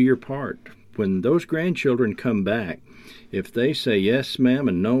got to do your part. When those grandchildren come back, if they say yes, ma'am,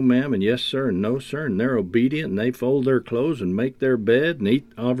 and no, ma'am, and yes, sir, and no, sir, and they're obedient, and they fold their clothes and make their bed and eat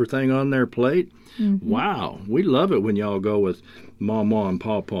everything on their plate, wow, we love it when y'all go with Mama and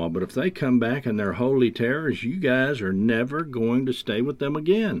Pawpaw. But if they come back and they're holy terrors, you guys are never going to stay with them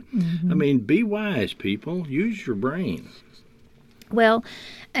again. I mean, be wise, people. Use your brain. Well,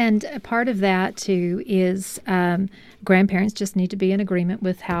 And a part of that, too, is grandparents just need to be in agreement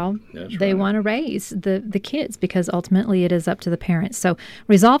with how they want to raise the kids, because ultimately it is up to the parents. So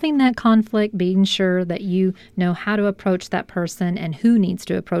resolving that conflict, being sure that you know how to approach that person and who needs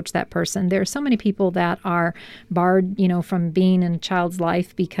to approach that person. There are so many people that are barred, from being in a child's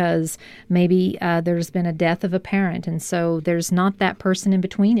life because maybe there's been a death of a parent, and so there's not that person in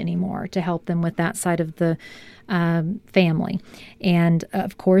between anymore to help them with that side of the family. And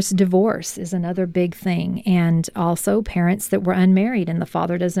of course, divorce is another big thing. And also parents that were unmarried and the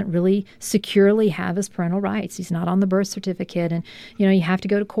father doesn't really securely have his parental rights. He's not on the birth certificate. And, you have to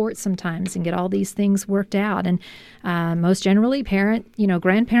go to court sometimes and get all these things worked out. And most generally,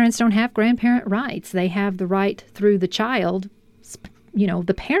 grandparents don't have grandparent rights. They have the right through the child,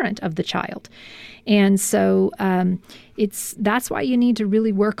 the parent of the child. And so that's why you need to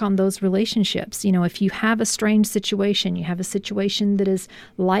really work on those relationships. If you have a strange situation, you have a situation that is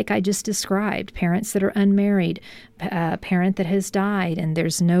like I just described, parents that are unmarried, a parent that has died, and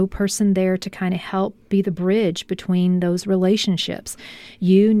there's no person there to kind of help be the bridge between those relationships.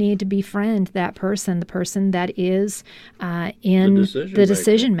 You need to befriend that person, the person that is the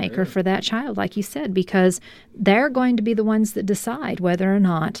decision maker for that child, like you said, because they're going to be the ones that decide whether or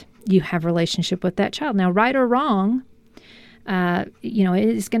not you have a relationship with that child. Now, right or wrong, it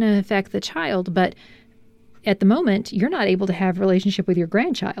is going to affect the child, but at the moment, you're not able to have a relationship with your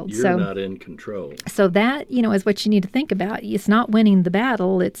grandchild. You're not in control. So that, is what you need to think about. It's not winning the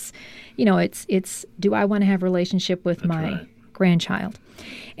battle. It's, it's do I want to have a relationship with my grandchild?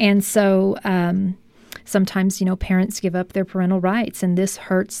 And so sometimes, parents give up their parental rights, and this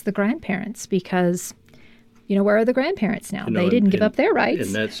hurts the grandparents because where are the grandparents now? They didn't give up their rights.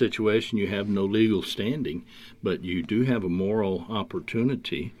 In that situation, you have no legal standing, but you do have a moral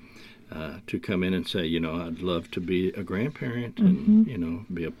opportunity to come in and say, I'd love to be a grandparent and,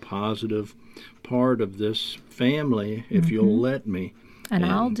 be a positive part of this family if you'll let me. And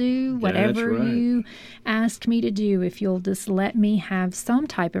I'll do whatever you ask me to do if you'll just let me have some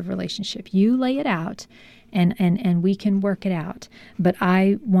type of relationship. You lay it out. And we can work it out. But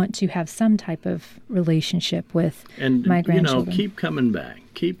I want to have some type of relationship with my grandchildren. Keep coming back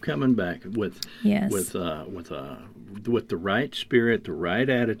with the right spirit, the right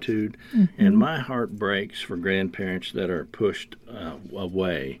attitude. And my heart breaks for grandparents that are pushed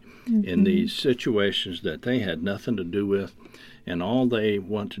away in these situations that they had nothing to do with, and all they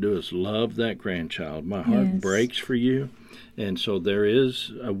want to do is love that grandchild. My heart breaks for you, and so there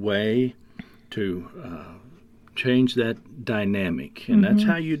is a way to change that dynamic, and that's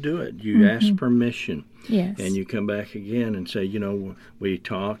how you do it. You ask permission, and you come back again and say, we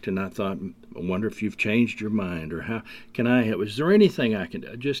talked, and I thought, I wonder if you've changed your mind, or how can I help? Is there anything I can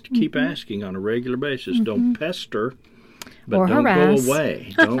do? Just keep asking on a regular basis. Don't pester, but or don't harass. go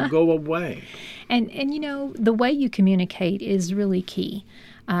away. Don't go away. And the way you communicate is really key.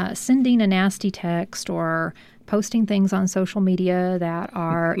 Sending a nasty text or posting things on social media that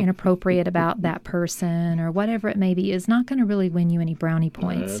are inappropriate about that person or whatever it may be is not going to really win you any brownie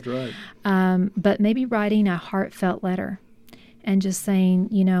points. That's right. But maybe writing a heartfelt letter and just saying,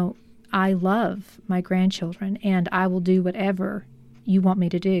 I love my grandchildren and I will do whatever you want me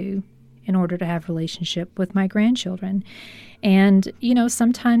to do in order to have a relationship with my grandchildren. And,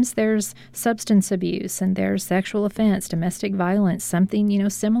 sometimes there's substance abuse and there's sexual offense, domestic violence, something,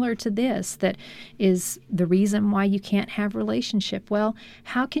 similar to this that is the reason why you can't have a relationship. Well,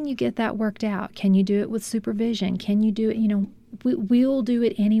 how can you get that worked out? Can you do it with supervision? Can you do it, we'll do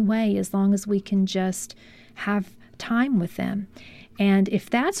it anyway as long as we can just have time with them. And if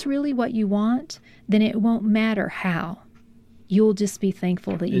that's really what you want, then it won't matter how. You'll just be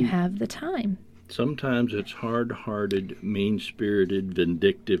thankful that you have the time. Sometimes it's hard-hearted, mean-spirited,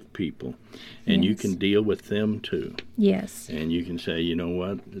 vindictive people, and you can deal with them too. Yes. And you can say, you know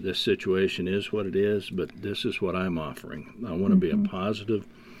what, this situation is what it is, but this is what I'm offering. I want to be a positive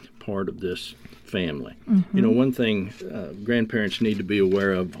part of this family. One thing grandparents need to be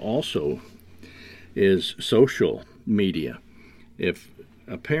aware of also is social media. If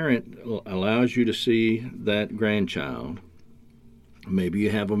a parent allows you to see that grandchild, maybe you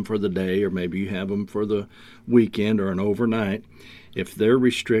have them for the day or maybe you have them for the weekend or an overnight. If they're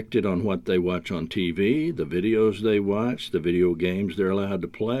restricted on what they watch on TV, the videos they watch, the video games they're allowed to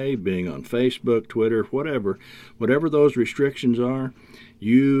play, being on Facebook, Twitter, whatever those restrictions are,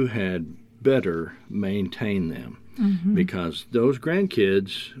 you had better maintain them because those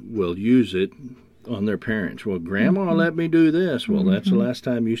grandkids will use it on their parents. Well, Grandma let me do this. Well, that's the last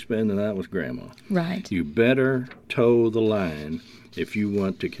time you spend the night with Grandma. Right. You better toe the line if you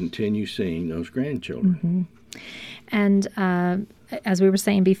want to continue seeing those grandchildren. And as we were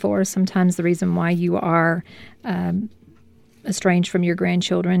saying before, sometimes the reason why you are estranged from your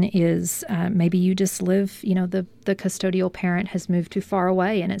grandchildren is maybe you just live, the custodial parent has moved too far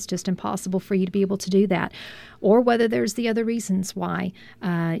away and it's just impossible for you to be able to do that. Or whether there's the other reasons why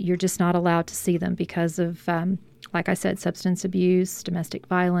you're just not allowed to see them because of, like I said, substance abuse, domestic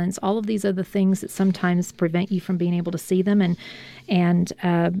violence, all of these other things that sometimes prevent you from being able to see them, and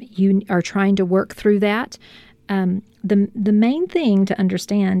you are trying to work through that. The main thing to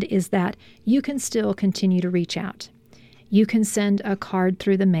understand is that you can still continue to reach out. You can send a card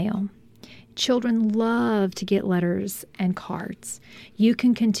through the mail. Children love to get letters and cards. You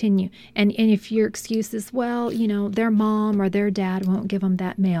can continue. And if your excuse is, well, their mom or their dad won't give them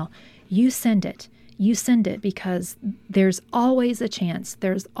that mail, you send it. You send it because there's always a chance,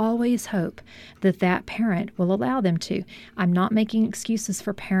 there's always hope that parent will allow them to. I'm not making excuses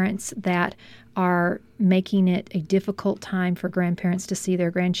for parents that are making it a difficult time for grandparents to see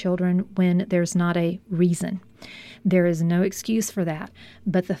their grandchildren when there's not a reason. There is no excuse for that.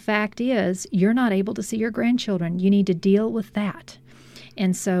 But the fact is, you're not able to see your grandchildren. You need to deal with that.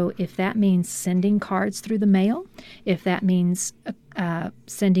 And so if that means sending cards through the mail, if that means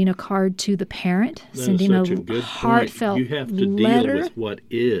sending a card to the parent, sending a heartfelt letter. You have to deal with what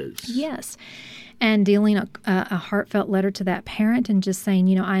is. Yes. And dealing a heartfelt letter to that parent and just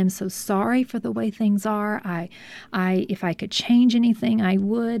saying, I am so sorry for the way things are. If I could change anything, I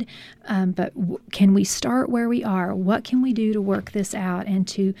would. But can we start where we are? What can we do to work this out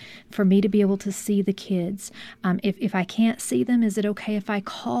and for me to be able to see the kids? If I can't see them, is it okay if I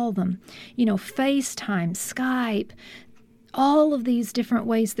call them? FaceTime, Skype, all of these different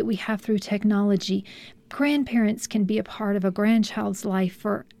ways that we have through technology. Grandparents can be a part of a grandchild's life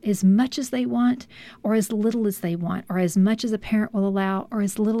for as much as they want or as little as they want, or as much as a parent will allow or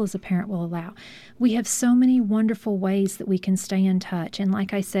as little as a parent will allow. We have so many wonderful ways that we can stay in touch. And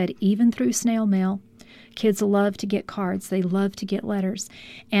like I said, even through snail mail, kids love to get cards. They love to get letters.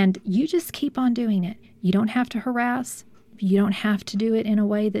 And you just keep on doing it. You don't have to harass. You don't have to do it in a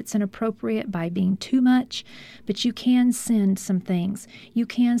way that's inappropriate by being too much, but you can send some things. You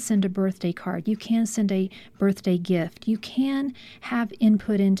can send a birthday card. You can send a birthday gift. You can have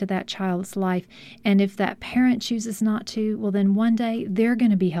input into that child's life. And if that parent chooses not to, well, then one day they're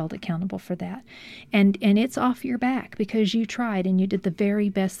going to be held accountable for that. And it's off your back because you tried and you did the very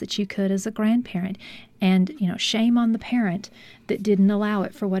best that you could as a grandparent. And, shame on the parent that didn't allow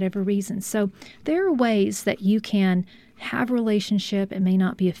it for whatever reason. So there are ways that you can have a relationship. It may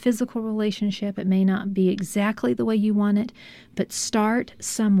not be a physical relationship. It may not be exactly the way you want it, but start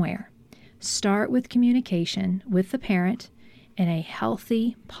somewhere. Start with communication with the parent in a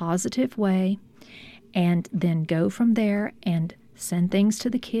healthy, positive way, and then go from there and send things to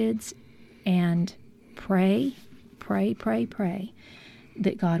the kids and pray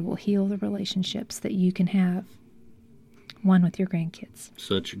that God will heal the relationships that you can have, one with your grandkids.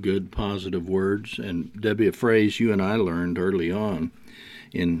 Such good, positive words. And Debbie, a phrase you and I learned early on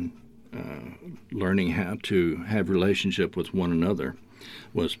in learning how to have relationship with one another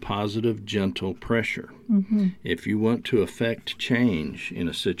was positive, gentle pressure. Mm-hmm. If you want to affect change in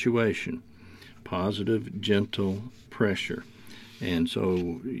a situation, positive, gentle pressure. And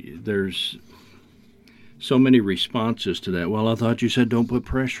so there's so many responses to that. Well, I thought you said don't put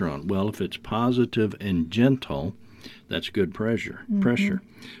pressure on. Well, if it's positive and gentle, that's good pressure. Mm-hmm.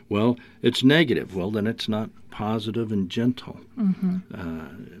 Well, it's negative. Well, then it's not positive and gentle.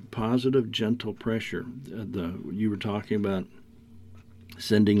 Mm-hmm. Positive, gentle pressure. You were talking about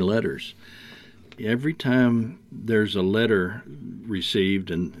sending letters. Every time there's a letter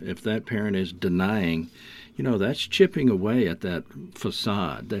received, and if that parent is denying, that's chipping away at that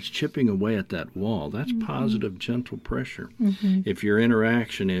facade. That's chipping away at that wall. That's mm-hmm. positive, gentle pressure. Mm-hmm. If your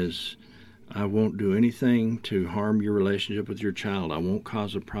interaction is, I won't do anything to harm your relationship with your child. I won't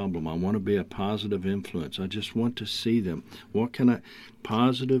cause a problem. I want to be a positive influence. I just want to see them.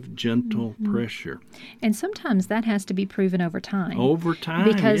 Positive, gentle mm-hmm. pressure. And sometimes that has to be proven over time.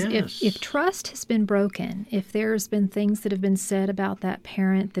 Because yes. if trust has been broken, if there's been things that have been said about that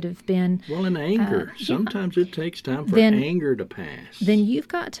parent that have been... Well, in anger. Sometimes it takes time for anger to pass. Then you've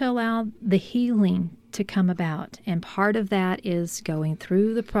got to allow the healing to come about. And part of that is going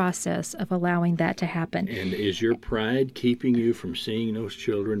through the process of allowing that to happen. And is your pride keeping you from seeing those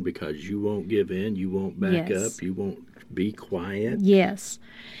children because you won't give in, you won't back up, you won't be quiet? Yes.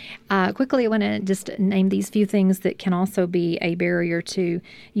 Quickly, I want to just name these few things that can also be a barrier to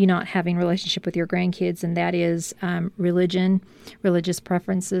you not having a relationship with your grandkids, and that is religion, religious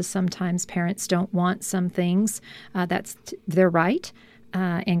preferences. Sometimes parents don't want some things. That's their right,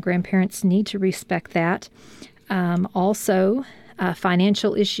 and grandparents need to respect that. Also,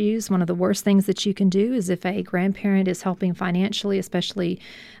 financial issues. One of the worst things that you can do is if a grandparent is helping financially, especially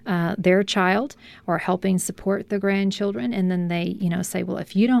their child, or helping support the grandchildren, and then they, say, well,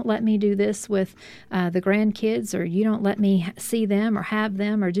 if you don't let me do this with the grandkids, or you don't let me see them or have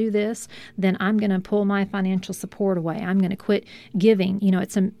them or do this, then I'm going to pull my financial support away. I'm going to quit giving.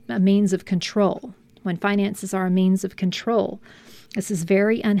 It's a means of control. When finances are a means of control, this is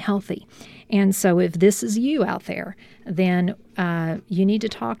very unhealthy. And so if this is you out there, then you need to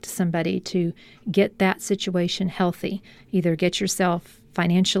talk to somebody to get that situation healthy. Either get yourself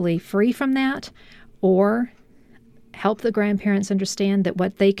financially free from that, or help the grandparents understand that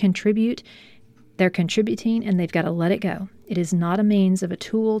what they contribute, they're contributing, and they've got to let it go. It is not a means of a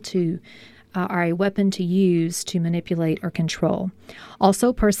tool to are a weapon to use to manipulate or control.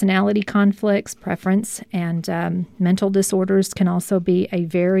 Also, personality conflicts, preference, and mental disorders can also be a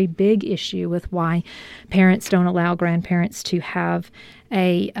very big issue with why parents don't allow grandparents to have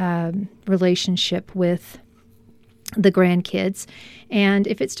a relationship with the grandkids. And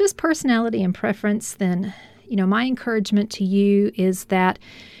if it's just personality and preference, then, my encouragement to you is that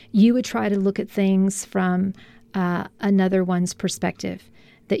you would try to look at things from another one's perspective,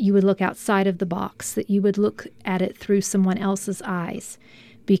 that you would look outside of the box, that you would look at it through someone else's eyes,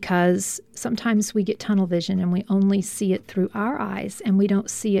 because sometimes we get tunnel vision and we only see it through our eyes and we don't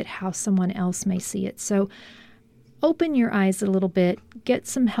see it how someone else may see it. So open your eyes a little bit, get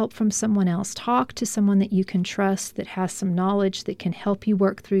some help from someone else, talk to someone that you can trust, that has some knowledge that can help you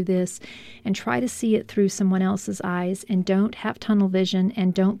work through this, and try to see it through someone else's eyes, and don't have tunnel vision,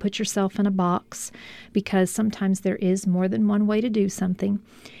 and don't put yourself in a box, because sometimes there is more than one way to do something.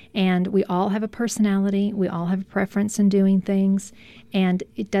 And we all have a personality, we all have a preference in doing things, and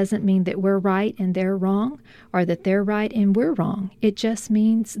it doesn't mean that we're right and they're wrong, or that they're right and we're wrong. It just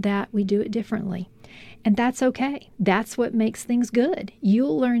means that we do it differently. And that's okay. That's what makes things good.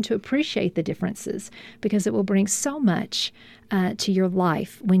 You'll learn to appreciate the differences, because it will bring so much to your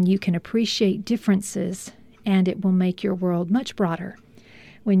life when you can appreciate differences, and it will make your world much broader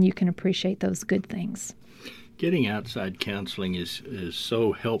when you can appreciate those good things. Getting outside counseling is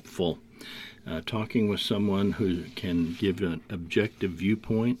so helpful. Talking with someone who can give an objective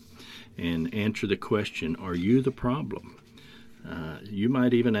viewpoint and answer the question, are you the problem? You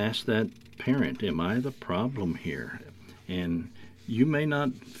might even ask that parent, am I the problem here? And you may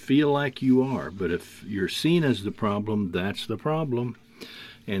not feel like you are, but if you're seen as the problem, that's the problem.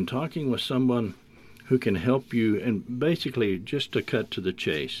 And talking with someone who can help you, and basically, just to cut to the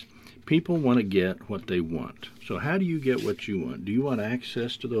chase, people want to get what they want. So how do you get what you want? Do you want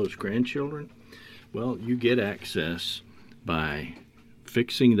access to those grandchildren? Well, you get access by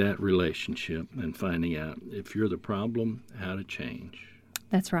fixing that relationship and finding out if you're the problem, how to change.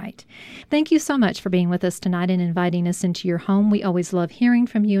 That's right. Thank you so much for being with us tonight and inviting us into your home. We always love hearing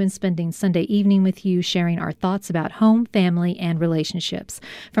from you and spending Sunday evening with you, sharing our thoughts about home, family, and relationships.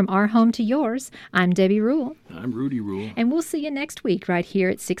 From our home to yours, I'm Debbie Rule. I'm Rudy Rule. And we'll see you next week right here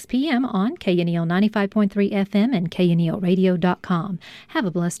at 6 p.m. on KNEL 95.3 FM and KNELradio.com. Have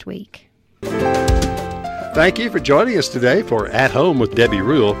a blessed week. Thank you for joining us today for At Home with Debbie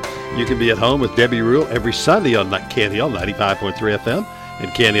Rule. You can be at home with Debbie Rule every Sunday on KNEL 95.3 FM and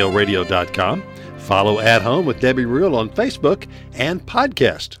KNELradio.com. Follow At Home with Debbie Rule on Facebook and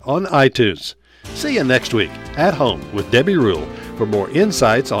podcast on iTunes. See you next week, At Home with Debbie Rule, for more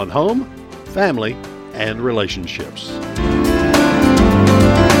insights on home, family, and relationships.